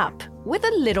bon app with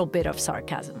a little bit of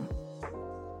sarcasm.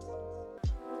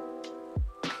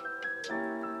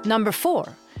 Number 4.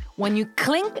 When you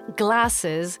clink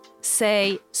glasses,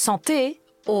 say santé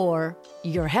or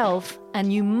your health,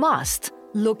 and you must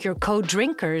look your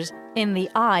co-drinkers in the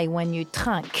eye when you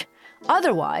trinque.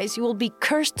 Otherwise, you will be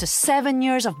cursed to 7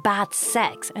 years of bad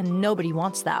sex, and nobody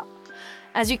wants that.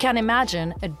 As you can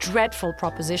imagine, a dreadful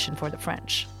proposition for the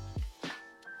French.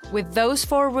 With those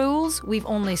 4 rules, we've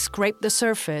only scraped the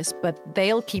surface, but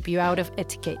they'll keep you out of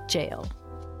etiquette jail.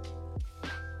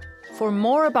 For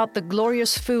more about the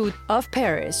glorious food of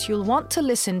Paris, you'll want to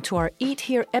listen to our Eat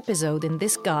Here episode in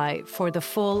this guide for the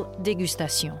full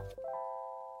dégustation.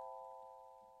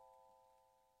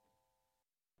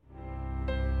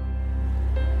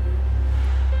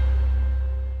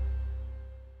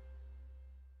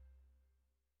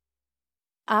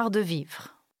 Art de vivre.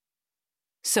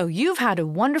 So you've had a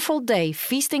wonderful day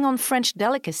feasting on French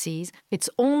delicacies. It's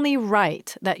only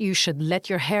right that you should let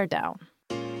your hair down.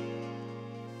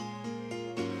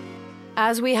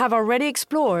 As we have already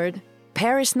explored,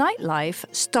 Paris nightlife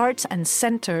starts and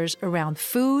centers around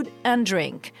food and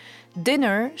drink.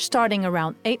 Dinner starting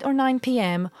around 8 or 9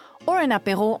 p.m. or an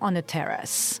apéro on a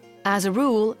terrace. As a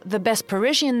rule, the best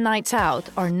Parisian nights out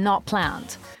are not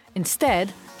planned.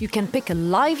 Instead, you can pick a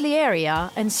lively area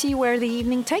and see where the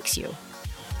evening takes you.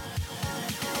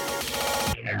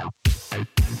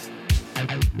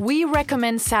 We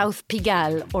recommend South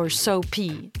Pigalle, or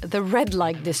SoPi, the red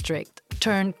light district,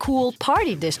 turned cool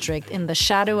party district in the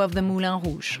shadow of the Moulin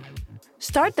Rouge.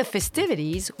 Start the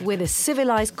festivities with a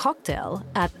civilized cocktail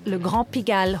at Le Grand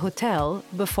Pigalle Hotel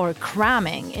before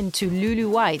cramming into Lulu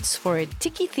White's for a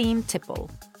tiki-themed tipple.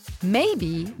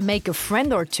 Maybe make a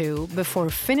friend or two before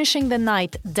finishing the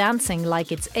night dancing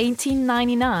like it's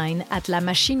 1899 at La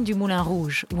Machine du Moulin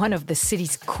Rouge, one of the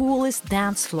city's coolest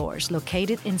dance floors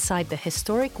located inside the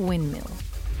historic windmill.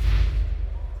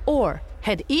 Or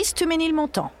head east to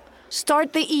Ménilmontant.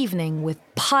 Start the evening with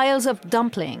piles of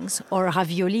dumplings, or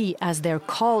ravioli as they're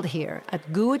called here,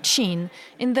 at Guochin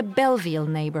in the Belleville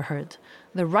neighborhood,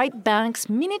 the right bank's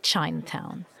mini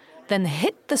Chinatown. Then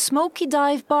hit the smoky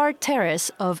dive bar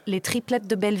terrace of Les Triplettes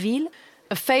de Belleville,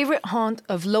 a favorite haunt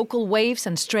of local waifs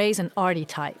and strays and arty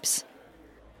types.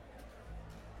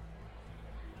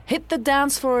 Hit the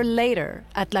dance floor later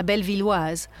at La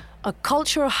Bellevilloise, a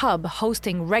cultural hub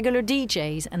hosting regular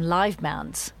DJs and live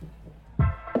bands.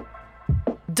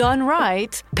 Done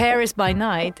right, Paris by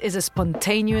night is a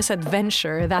spontaneous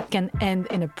adventure that can end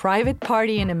in a private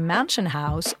party in a mansion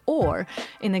house or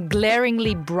in a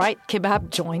glaringly bright kebab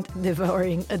joint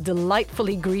devouring a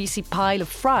delightfully greasy pile of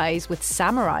fries with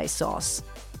samurai sauce.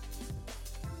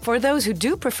 For those who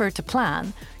do prefer to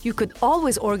plan, you could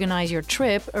always organize your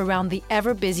trip around the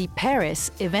ever-busy Paris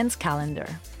events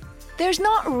calendar. There's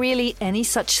not really any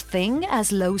such thing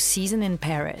as low season in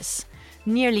Paris.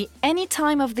 Nearly any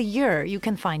time of the year, you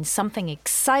can find something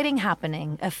exciting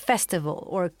happening, a festival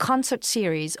or a concert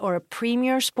series or a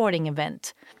premier sporting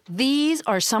event. These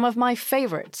are some of my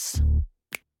favorites.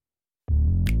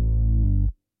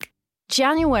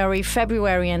 January,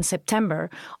 February, and September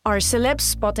are celeb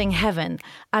spotting heaven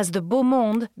as the beau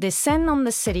monde descend on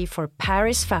the city for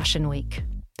Paris Fashion Week.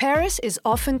 Paris is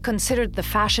often considered the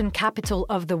fashion capital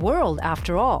of the world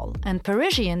after all, and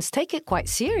Parisians take it quite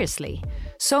seriously.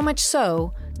 So much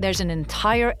so, there's an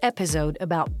entire episode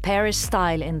about Paris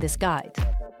style in this guide.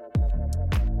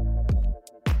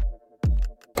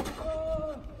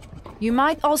 You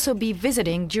might also be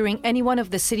visiting during any one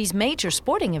of the city's major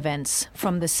sporting events,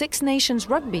 from the Six Nations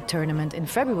Rugby Tournament in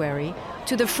February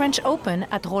to the French Open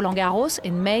at Roland Garros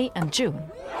in May and June.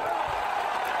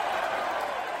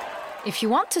 If you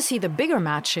want to see the bigger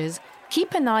matches,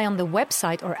 keep an eye on the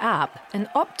website or app and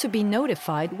opt to be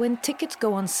notified when tickets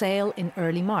go on sale in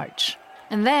early March.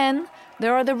 And then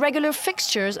there are the regular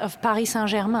fixtures of Paris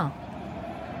Saint-Germain.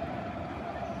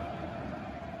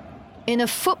 In a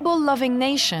football-loving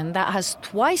nation that has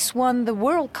twice won the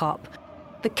World Cup,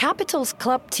 the capital's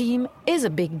club team is a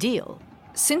big deal.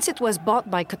 Since it was bought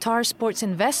by Qatar Sports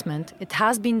Investment, it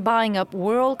has been buying up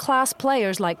world-class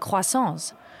players like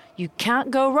Croissants. You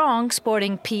can't go wrong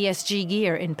sporting PSG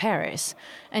gear in Paris,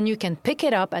 and you can pick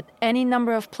it up at any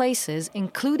number of places,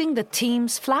 including the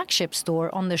team's flagship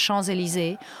store on the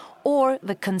Champs-Élysées or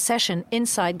the concession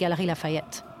inside Galeries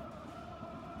Lafayette.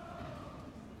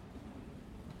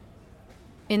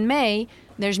 In May,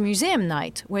 there's Museum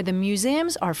Night, where the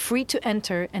museums are free to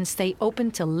enter and stay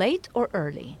open till late or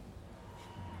early.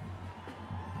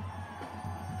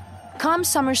 Come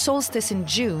summer solstice in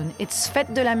June, it's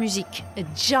Fête de la Musique, a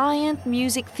giant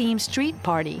music-themed street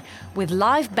party with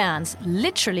live bands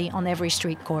literally on every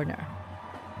street corner.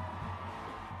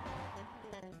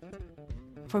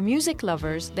 For music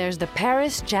lovers, there's the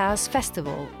Paris Jazz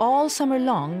Festival all summer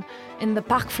long in the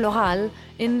Parc Floral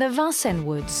in the Vincennes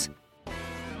Woods.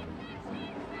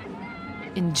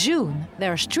 In June,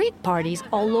 there are street parties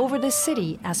all over the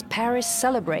city as Paris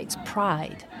celebrates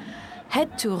Pride.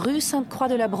 Head to Rue Sainte-Croix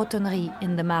de la Bretonnerie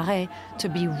in the Marais to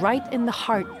be right in the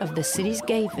heart of the city's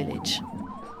gay village.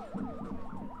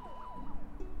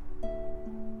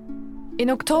 In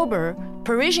October,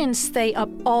 Parisians stay up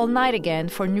all night again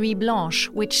for Nuit Blanche,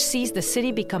 which sees the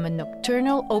city become a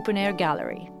nocturnal open-air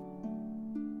gallery.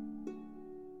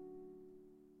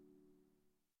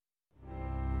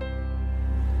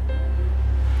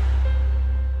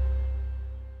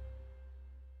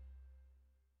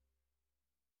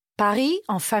 Paris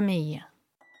en famille.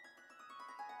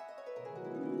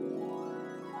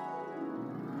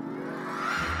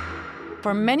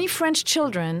 For many French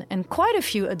children, and quite a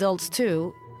few adults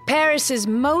too, Paris's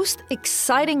most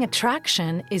exciting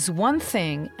attraction is one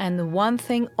thing and one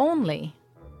thing only: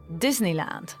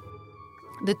 Disneyland.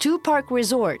 The two-park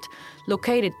resort,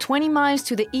 located 20 miles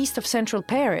to the east of central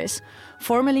Paris,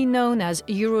 formerly known as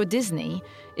Euro Disney,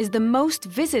 is the most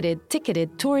visited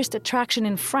ticketed tourist attraction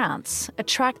in France,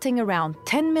 attracting around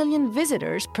 10 million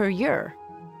visitors per year.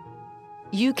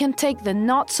 You can take the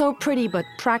not-so-pretty but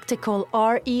practical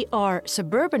RER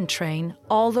suburban train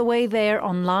all the way there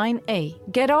on Line A.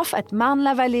 Get off at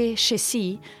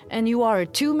Marne-la-Vallée-Chessy and you are a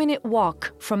 2-minute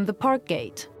walk from the park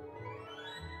gate.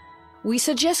 We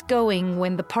suggest going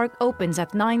when the park opens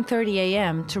at 9:30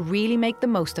 a.m. to really make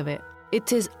the most of it.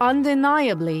 It is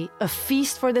undeniably a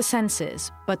feast for the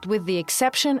senses, but with the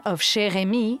exception of Chez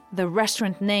Rémy, the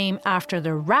restaurant named after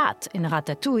the rat in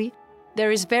Ratatouille,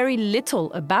 there is very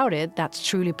little about it that's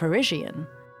truly Parisian.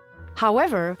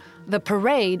 However, the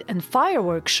parade and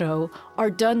fireworks show are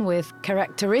done with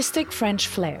characteristic French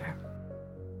flair.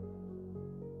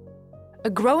 A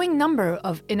growing number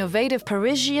of innovative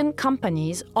Parisian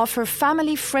companies offer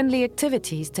family-friendly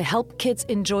activities to help kids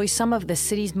enjoy some of the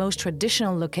city's most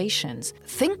traditional locations.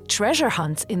 Think treasure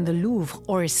hunts in the Louvre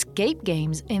or escape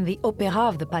games in the Opéra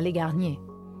of the Palais Garnier.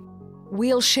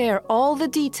 We'll share all the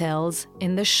details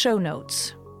in the show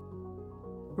notes.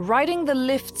 Riding the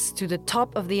lifts to the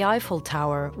top of the Eiffel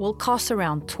Tower will cost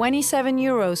around 27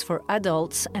 euros for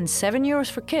adults and 7 euros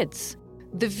for kids.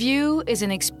 The view is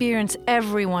an experience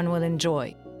everyone will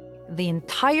enjoy. The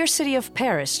entire city of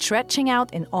Paris stretching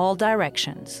out in all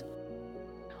directions.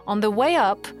 On the way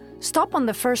up, stop on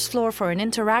the first floor for an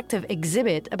interactive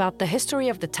exhibit about the history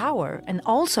of the tower and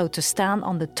also to stand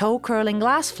on the toe-curling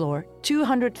glass floor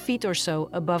 200 feet or so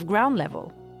above ground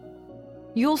level.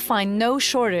 You'll find no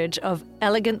shortage of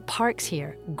elegant parks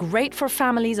here, great for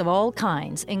families of all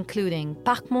kinds, including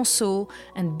Parc Monceau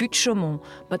and Butte Chaumont,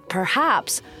 but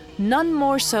perhaps none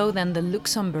more so than the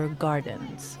Luxembourg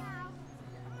Gardens.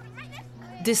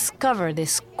 Discover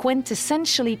this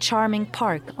quintessentially charming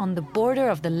park on the border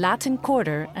of the Latin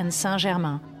Quarter and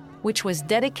Saint-Germain, which was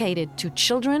dedicated to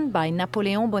children by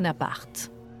Napoleon Bonaparte.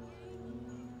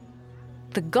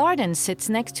 The garden sits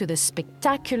next to the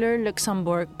spectacular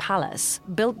Luxembourg Palace,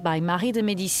 built by Marie de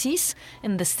Médicis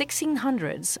in the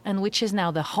 1600s and which is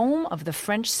now the home of the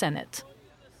French Senate.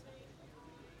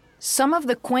 Some of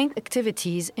the quaint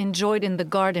activities enjoyed in the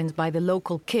gardens by the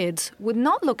local kids would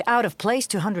not look out of place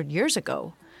 200 years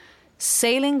ago.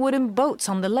 Sailing wooden boats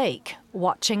on the lake,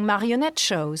 watching marionette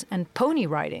shows, and pony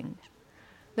riding.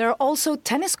 There are also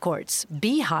tennis courts,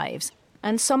 beehives,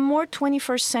 and some more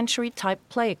 21st century type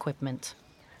play equipment.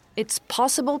 It's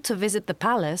possible to visit the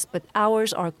palace, but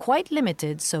hours are quite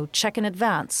limited, so check in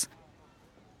advance.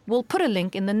 We'll put a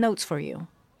link in the notes for you.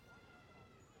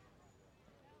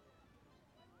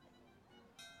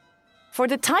 For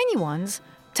the tiny ones,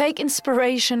 take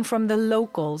inspiration from the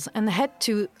locals and head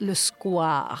to Le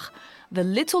Square, the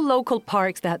little local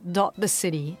parks that dot the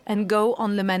city, and go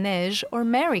on Le Manège or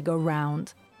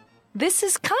merry-go-round. This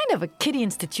is kind of a kiddie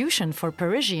institution for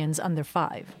Parisians under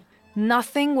 5.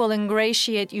 Nothing will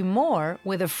ingratiate you more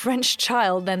with a French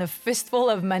child than a fistful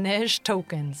of manège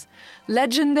tokens.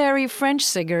 Legendary French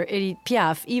singer Edith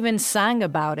Piaf even sang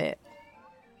about it.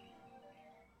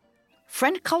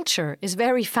 French culture is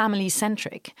very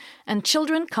family-centric, and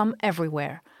children come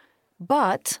everywhere.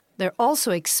 But they're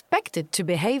also expected to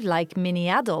behave like mini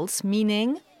adults,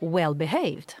 meaning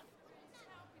well-behaved.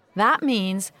 That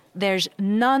means there's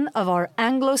none of our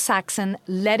Anglo-Saxon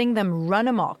letting them run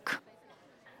amok.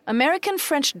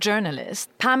 American-French journalist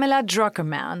Pamela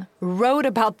Druckerman wrote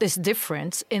about this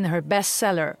difference in her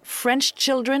bestseller, French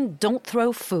Children Don't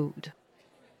Throw Food.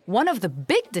 One of the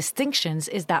big distinctions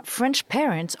is that French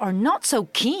parents are not so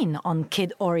keen on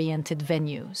kid-oriented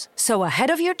venues. So ahead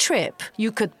of your trip,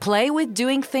 you could play with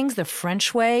doing things the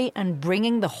French way and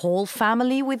bringing the whole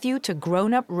family with you to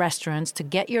grown-up restaurants to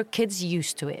get your kids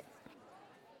used to it.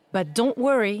 But don't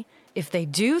worry, if they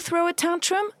do throw a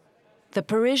tantrum, the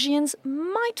Parisians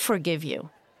might forgive you.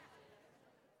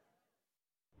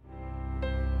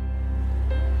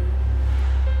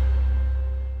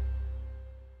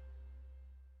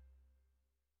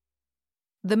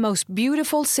 The most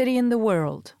beautiful city in the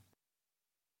world.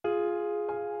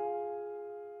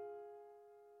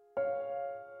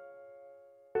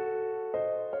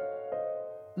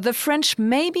 The French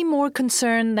may be more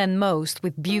concerned than most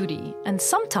with beauty, and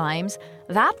sometimes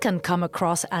that can come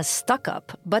across as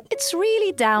stuck-up, but it's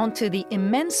really down to the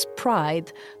immense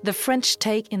pride the French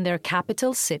take in their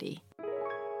capital city.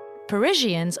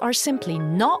 Parisians are simply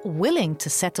not willing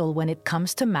to settle when it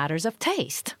comes to matters of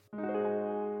taste.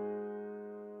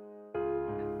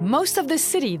 Most of the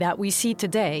city that we see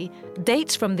today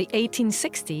dates from the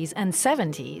 1860s and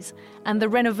 70s, and the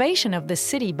renovation of the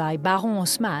city by Baron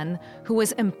Haussmann, who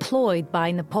was employed by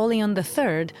Napoleon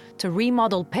III to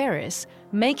remodel Paris,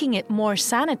 making it more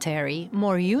sanitary,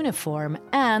 more uniform,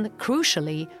 and,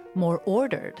 crucially, more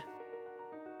ordered.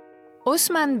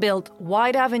 Haussmann built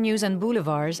wide avenues and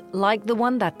boulevards like the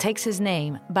one that takes his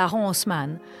name, Baron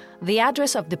Haussmann, the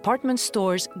address of department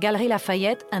stores Galeries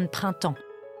Lafayette and Printemps.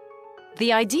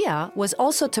 The idea was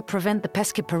also to prevent the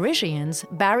pesky Parisians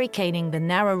barricading the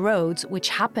narrow roads which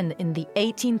happened in the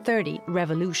 1830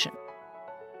 revolution.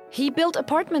 He built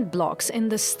apartment blocks in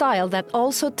the style that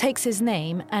also takes his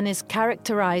name and is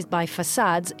characterized by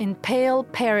facades in pale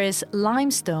Paris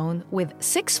limestone with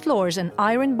 6 floors and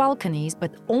iron balconies,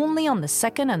 but only on the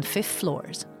 2nd and 5th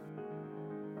floors.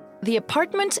 The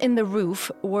apartments in the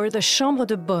roof were the chambre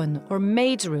de bonne, or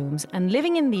maids' rooms, and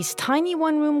living in these tiny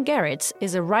one-room garrets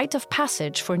is a rite of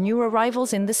passage for new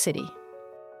arrivals in the city.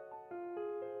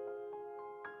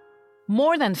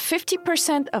 More than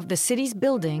 50% of the city's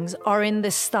buildings are in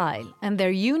this style, and their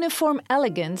uniform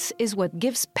elegance is what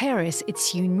gives Paris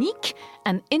its unique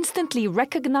and instantly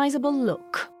recognizable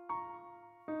look.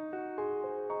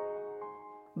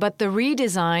 But the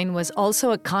redesign was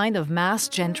also a kind of mass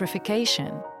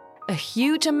gentrification. A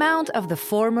huge amount of the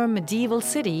former medieval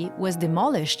city was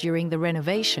demolished during the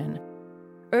renovation,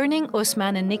 earning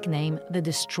Haussmann a nickname, the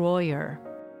Destroyer.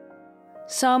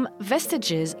 Some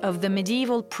vestiges of the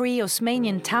medieval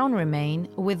pre-Haussmannian town remain,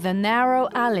 with the narrow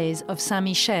alleys of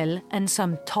Saint-Michel and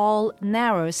some tall,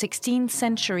 narrow 16th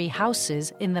century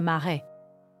houses in the Marais.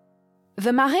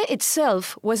 The Marais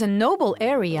itself was a noble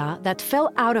area that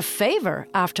fell out of favor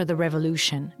after the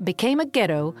revolution, became a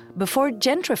ghetto before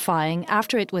gentrifying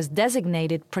after it was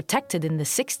designated protected in the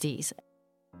 60s,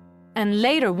 and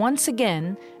later once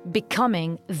again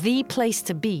becoming the place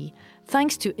to be,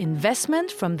 thanks to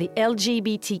investment from the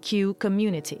LGBTQ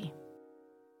community.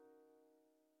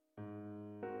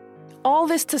 All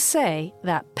this to say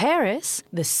that Paris,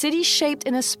 the city shaped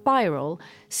in a spiral,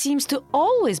 seems to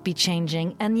always be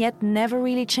changing and yet never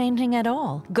really changing at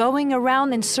all, going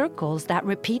around in circles that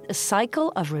repeat a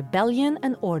cycle of rebellion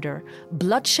and order,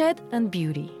 bloodshed and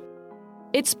beauty.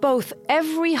 It's both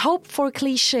every hope-for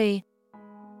cliché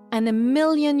and a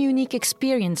million unique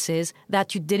experiences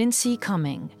that you didn't see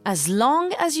coming. As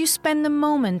long as you spend a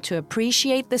moment to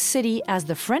appreciate the city as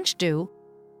the French do,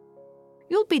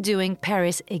 you'll be doing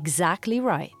Paris exactly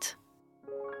right.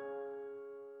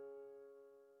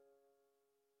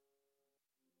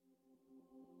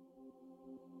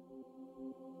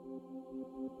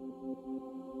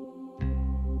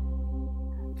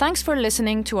 Thanks for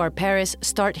listening to our Paris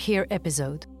Start Here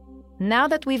episode. Now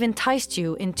that we've enticed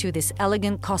you into this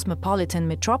elegant cosmopolitan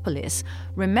metropolis,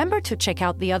 remember to check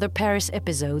out the other Paris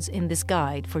episodes in this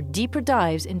guide for deeper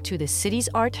dives into the city's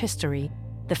art history,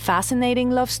 the fascinating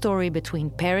love story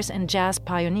between Paris and jazz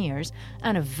pioneers,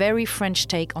 and a very French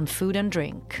take on food and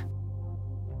drink.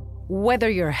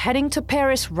 Whether you're heading to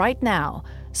Paris right now,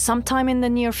 sometime in the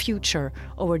near future,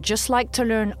 or would just like to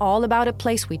learn all about a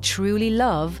place we truly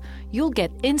love, you'll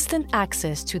get instant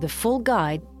access to the full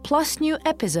guide plus new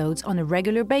episodes on a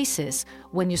regular basis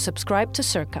when you subscribe to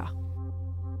Circa.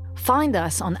 Find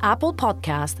us on Apple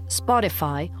Podcast,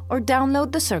 Spotify, or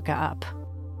download the Circa app,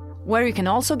 where you can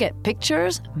also get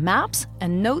pictures, maps,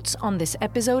 and notes on this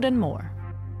episode and more.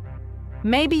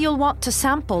 Maybe you'll want to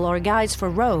sample our guides for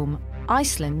Rome,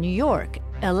 Iceland, New York,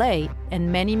 LA,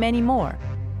 and many, many more.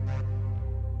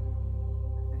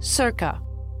 Circa.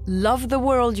 Love the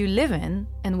world you live in,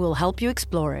 and we'll help you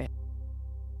explore it.